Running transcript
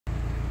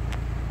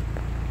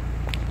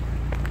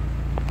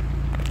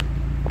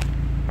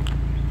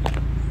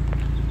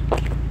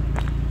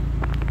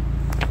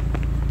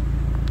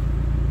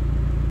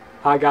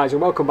Hi guys,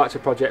 and welcome back to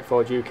Project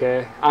Forge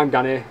UK. I'm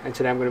Danny, and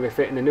today I'm going to be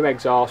fitting the new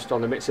exhaust on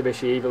the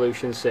Mitsubishi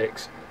Evolution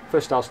 6.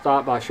 First I'll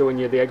start by showing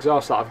you the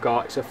exhaust that I've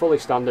got. It's a fully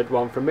standard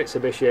one from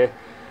Mitsubishi,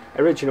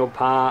 original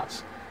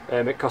parts.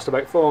 It cost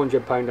about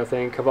 £400 I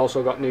think. I've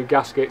also got new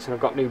gaskets and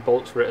I've got new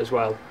bolts for it as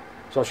well.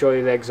 So I'll show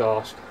you the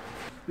exhaust.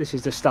 This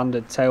is the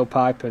standard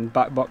tailpipe and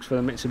back box for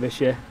the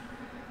Mitsubishi.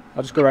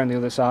 I'll just go around the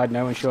other side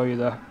now and show you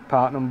the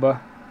part number.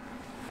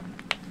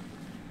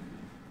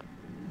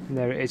 And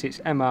there it is, it's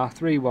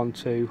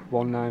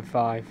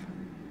MR312195.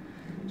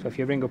 So if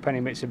you ring up any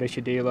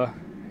Mitsubishi dealer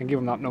and give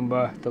them that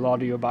number, they'll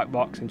order you a back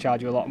box and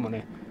charge you a lot of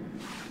money.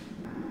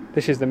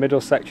 This is the middle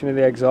section of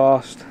the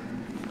exhaust.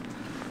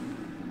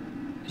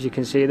 As you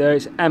can see there,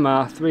 it's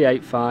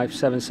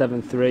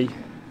MR385773.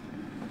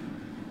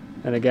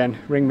 And again,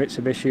 ring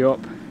Mitsubishi up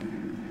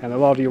and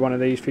they'll order you one of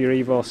these for your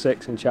Evo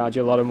 6 and charge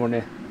you a lot of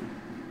money.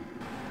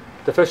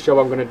 The first job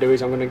I'm going to do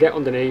is I'm going to get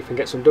underneath and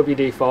get some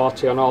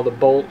WD-40 on all the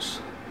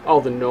bolts, all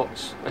the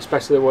nuts,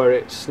 especially where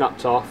it's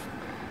snapped off,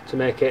 to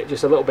make it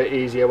just a little bit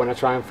easier when I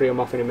try and free them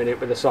off in a minute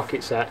with the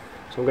socket set.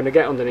 So I'm going to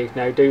get underneath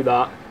now, do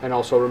that, and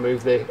also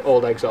remove the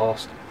old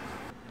exhaust.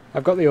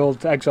 I've got the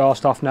old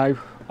exhaust off now.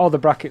 All the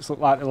brackets look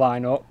like they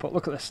line up, but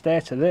look at the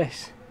state of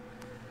this.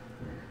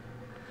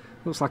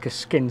 Looks like a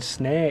skinned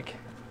snake.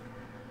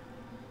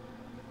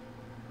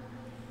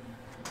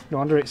 No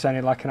wonder it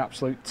sounded like an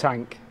absolute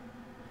tank.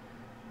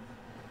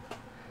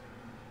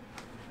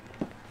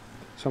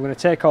 So I'm going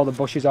to take all the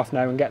bushes off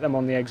now and get them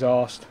on the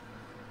exhaust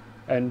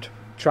and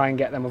try and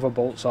get them other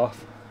bolts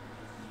off.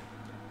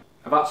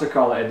 I've had to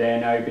call it a day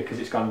now because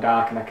it's gone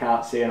dark and I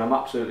can't see and I'm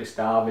absolutely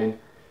starving.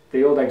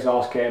 The old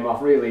exhaust came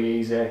off really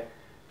easy,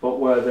 but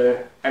where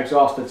the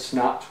exhaust had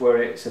snapped,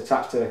 where it's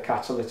attached to the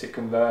catalytic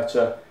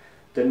converter,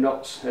 the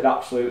nuts had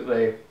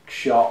absolutely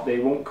shot. They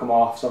won't come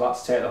off, so I've had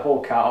to take the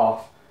whole cat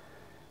off.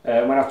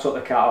 When I took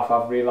the cat off,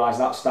 I've realised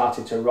that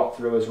started to rot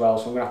through as well,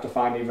 so I'm going to have to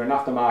find either an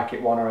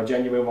aftermarket one or a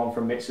genuine one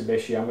from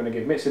Mitsubishi. I'm going to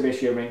give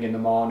Mitsubishi a ring in the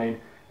morning,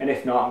 and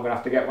if not, I'm going to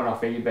have to get one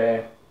off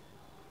eBay,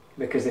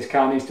 because this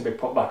car needs to be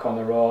put back on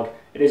the road.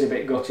 It is a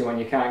bit gutty when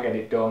you can't get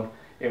it done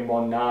in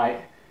one night.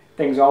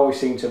 Things always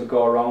seem to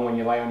go wrong when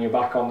you lay on your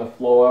back on the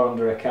floor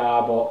under a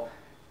car, but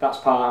that's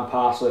part and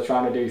parcel of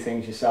trying to do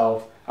things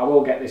yourself. I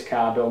will get this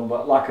car done,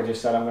 but like I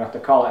just said, I'm going to have to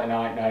call it a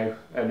night now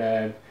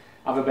and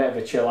have a bit of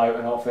a chill out,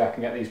 and hopefully I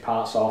can get these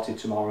parts sorted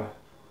tomorrow.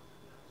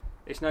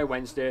 It's now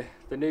Wednesday.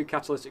 The new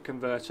catalytic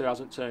converter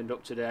hasn't turned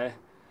up today.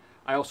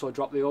 I also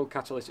dropped the old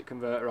catalytic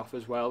converter off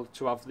as well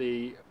to have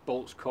the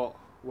bolts cut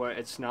where it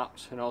had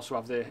snapped and also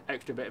have the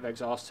extra bit of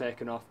exhaust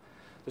taken off.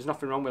 There's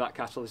nothing wrong with that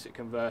catalytic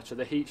converter.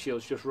 The heat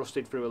shield's just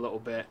rusted through a little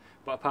bit,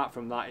 but apart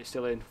from that it's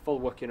still in full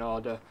working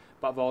order.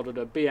 But I've ordered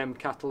a BM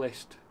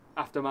Catalyst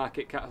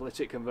aftermarket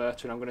catalytic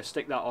converter and I'm going to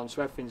stick that on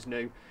so everything's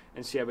new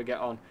and see how we get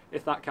on.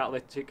 If that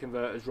catalytic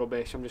converter is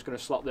rubbish, I'm just going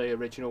to slot the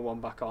original one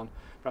back on,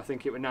 but I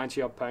think it was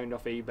 £90 odd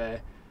off eBay.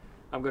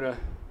 I'm going to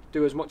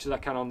do as much as I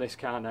can on this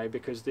car now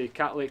because the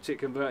catalytic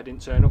converter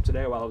didn't turn up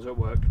today while I was at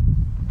work.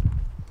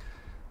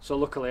 So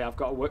luckily I've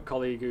got a work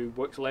colleague who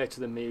works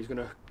later than me who's going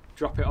to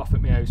drop it off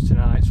at my house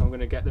tonight, so I'm going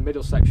to get the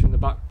middle section, the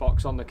back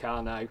box on the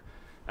car now,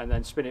 and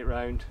then spin it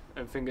round,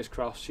 and fingers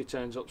crossed she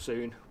turns up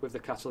soon with the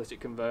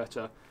catalytic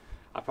converter.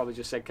 I probably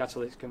just said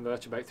catalytic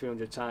converter about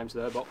 300 times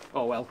there, but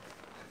oh well.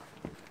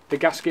 The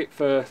gasket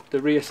for the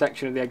rear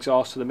section of the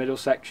exhaust to the middle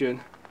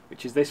section,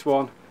 which is this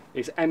one,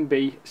 is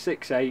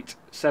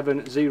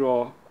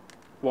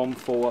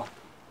MB687014.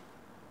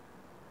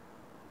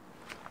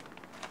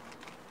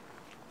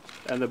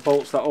 And the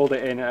bolts that hold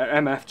it in are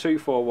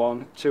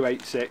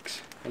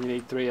MF241286, and you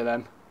need 3 of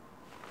them.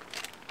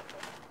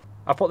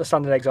 I've put the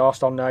standard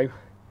exhaust on now.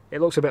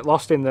 It looks a bit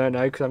lost in there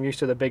now because I'm used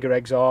to the bigger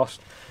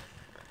exhaust.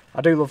 I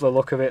do love the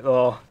look of it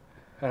though,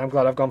 and I'm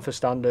glad I've gone for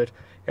standard.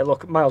 It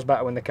looks miles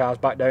better when the car's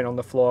back down on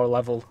the floor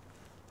level.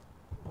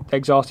 The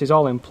exhaust is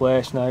all in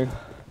place now,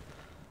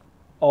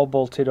 all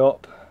bolted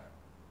up,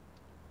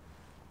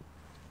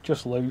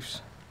 just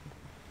loose,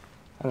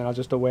 and then I'll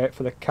just await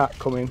for the cat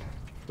coming,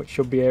 which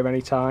should be here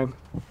any time.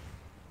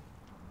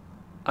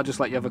 I'll just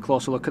let you have a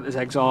closer look at this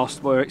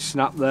exhaust where it's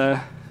snapped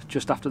there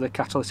just after the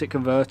catalytic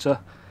converter,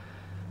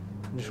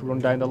 and just run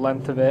down the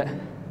length of it.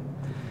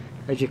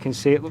 As you can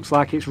see, it looks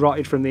like it's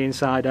rotted from the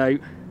inside out.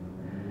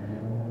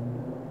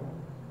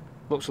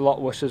 Looks a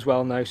lot worse as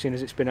well now, seeing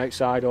as it's been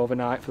outside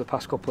overnight for the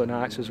past couple of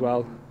nights as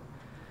well.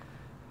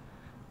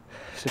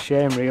 It's a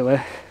shame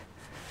really.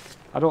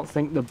 I don't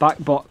think the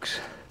back box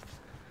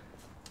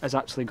has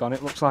actually gone.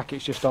 It looks like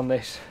it's just on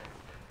this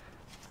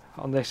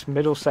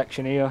middle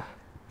section here.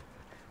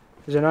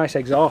 There's a nice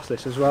exhaust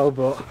this as well,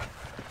 but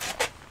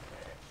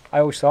I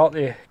always thought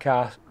the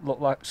car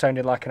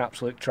sounded like an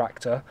absolute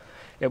tractor.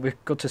 It'll be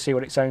good to see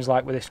what it sounds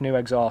like with this new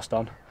exhaust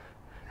on,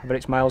 but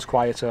it's miles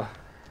quieter.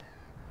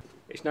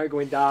 It's now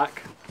going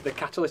dark. The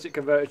catalytic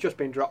converter's just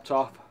been dropped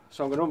off,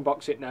 so I'm going to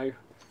unbox it now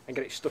and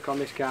get it stuck on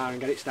this car and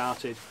get it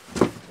started.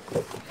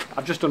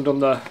 I've just undone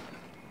the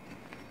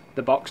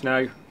box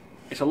now.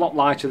 It's a lot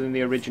lighter than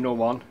the original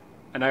one,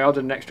 and I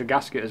ordered an extra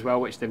gasket as well,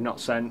 which they've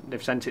not sent.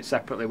 They've sent it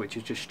separately, which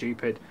is just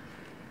stupid.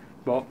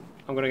 But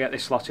I'm going to get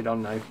this slotted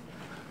on now.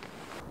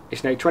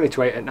 It's now 20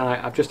 to 8 at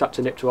night. I've just had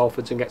to nip to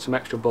Alford's and get some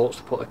extra bolts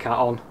to put the cat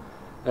on.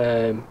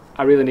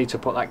 I really need to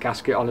put that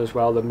gasket on as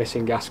well, the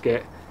missing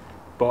gasket.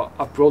 But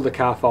I've rolled the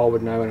car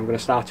forward now and I'm going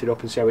to start it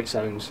up and see how it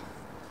sounds.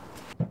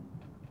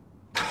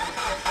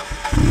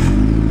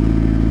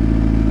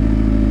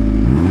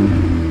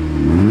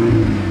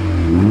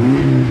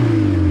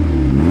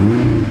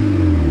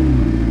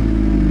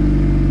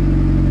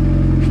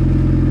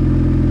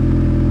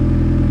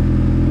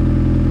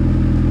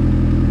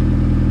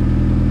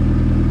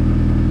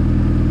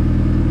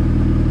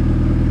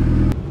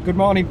 Good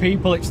morning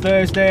people, it's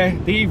Thursday,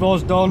 the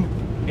Evo's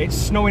done, it's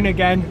snowing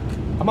again,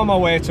 I'm on my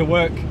way to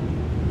work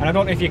and I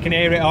don't know if you can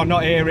hear it or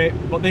not hear it,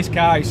 but this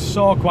car is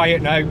so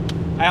quiet now,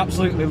 I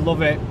absolutely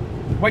love it.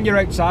 When you're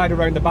outside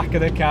around the back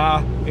of the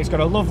car, it's got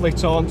a lovely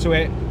tone to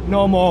it,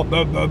 no more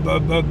buh, buh, buh,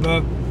 buh,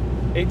 buh.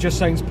 It just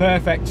sounds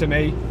perfect to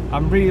me.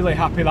 I'm really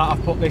happy that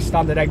I've put this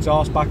standard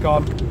exhaust back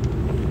on.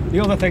 The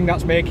other thing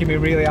that's making me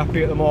really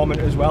happy at the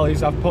moment as well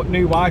is I've put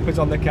new wipers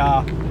on the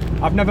car.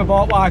 I've never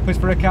bought wipers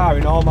for a car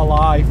in all my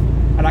life.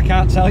 And I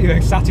can't tell you how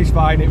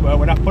satisfying it were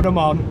when I put them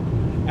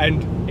on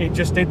and it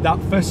just did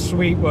that first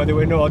sweep where there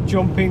were no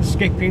jumping,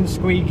 skipping,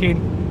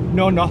 squeaking,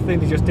 no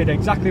nothing. They just did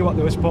exactly what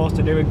they were supposed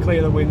to do and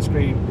clear the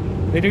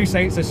windscreen. They do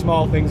say it's the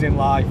small things in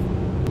life.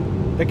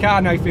 The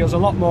car now feels a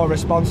lot more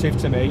responsive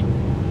to me,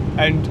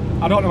 and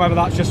I don't know whether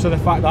that's just to the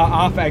fact that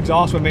half the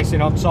exhaust were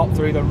missing on top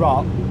through the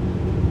rot,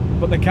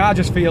 but the car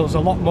just feels a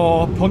lot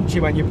more punchy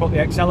when you put the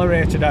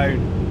accelerator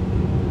down.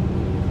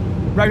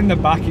 Round the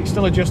back it's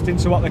still adjusting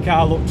to what the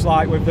car looks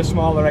like with the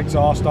smaller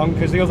exhaust on,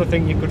 because the other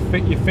thing you could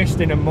fit your fist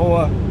in and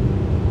moor.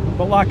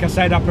 But like I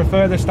said, I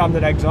prefer the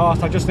standard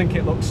exhaust. I just think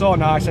it looks so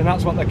nice and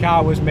that's what the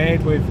car was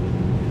made with.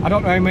 I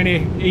don't know how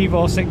many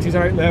Evo 60s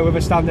are out there with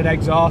a standard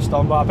exhaust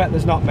on, but I bet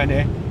there's not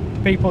many.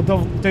 People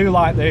do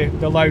like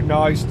the loud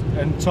noise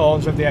and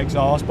tones of the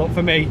exhaust, but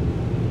for me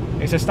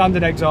it's a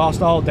standard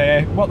exhaust all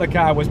day, what the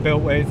car was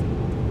built with.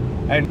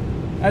 And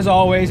as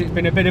always, it's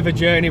been a bit of a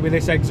journey with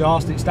this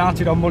exhaust. It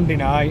started on Monday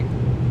night.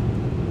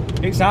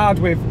 It's hard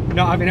with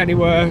not having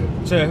anywhere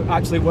to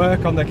actually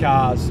work on the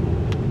cars,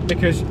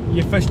 because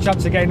your first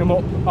chance of getting them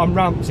up on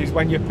ramps is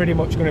when you're pretty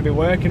much going to be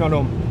working on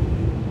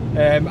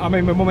them. I'm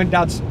in my mum and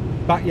dad's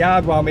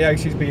backyard while my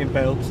house is being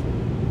built,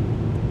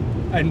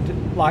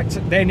 and like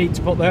they need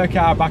to put their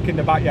car back in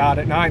the backyard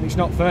at night. It's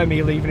not fair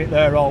me leaving it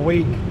there all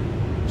week,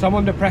 so I'm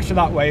under pressure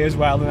that way as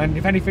well. And then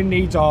if anything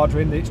needs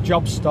ordering, it's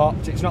job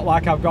stopped. It's not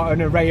like I've got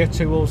an array of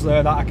tools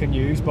there that I can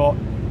use, but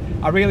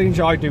I really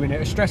enjoy doing it.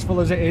 As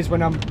stressful as it is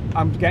when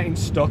I'm getting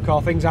stuck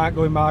or things aren't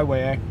going my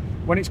way,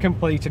 when it's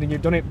completed and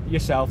you've done it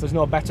yourself, there's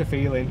no better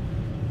feeling.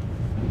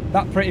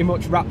 That pretty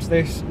much wraps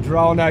this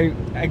drawn out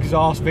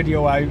exhaust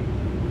video out.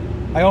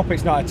 I hope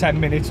it's not a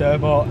 10-minute,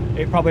 but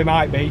it probably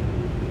might be.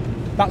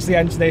 That's the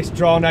end to this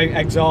drawn out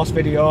exhaust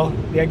video.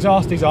 The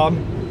exhaust is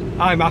on,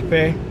 I'm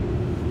happy.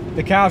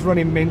 The car's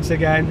running mint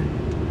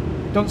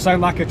again. Don't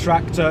sound like a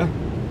tractor.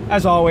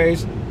 As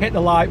always, hit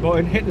the like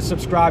button, hit the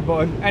subscribe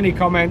button. Any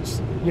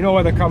comments, you know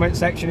where the comment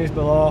section is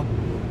below.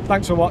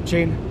 Thanks for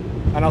watching,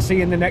 and I'll see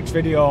you in the next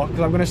video,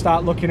 because I'm going to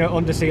start looking at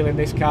undersealing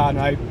this car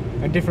now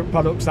and different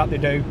products that they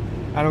do,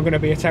 and I'm going to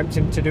be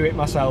attempting to do it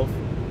myself.